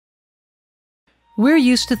We're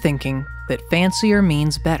used to thinking that fancier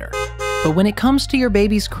means better, but when it comes to your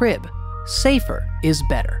baby's crib, safer is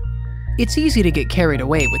better. It's easy to get carried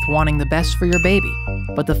away with wanting the best for your baby,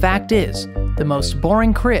 but the fact is, the most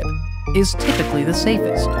boring crib is typically the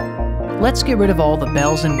safest. Let's get rid of all the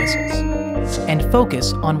bells and whistles, and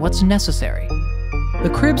focus on what's necessary.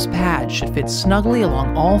 The crib's pad should fit snugly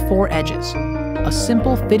along all four edges. A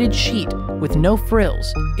simple fitted sheet with no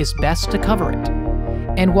frills is best to cover it.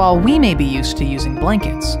 And while we may be used to using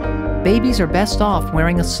blankets, babies are best off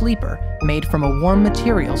wearing a sleeper made from a warm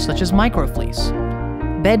material such as microfleece.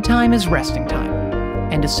 Bedtime is resting time,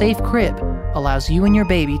 and a safe crib allows you and your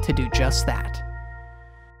baby to do just that.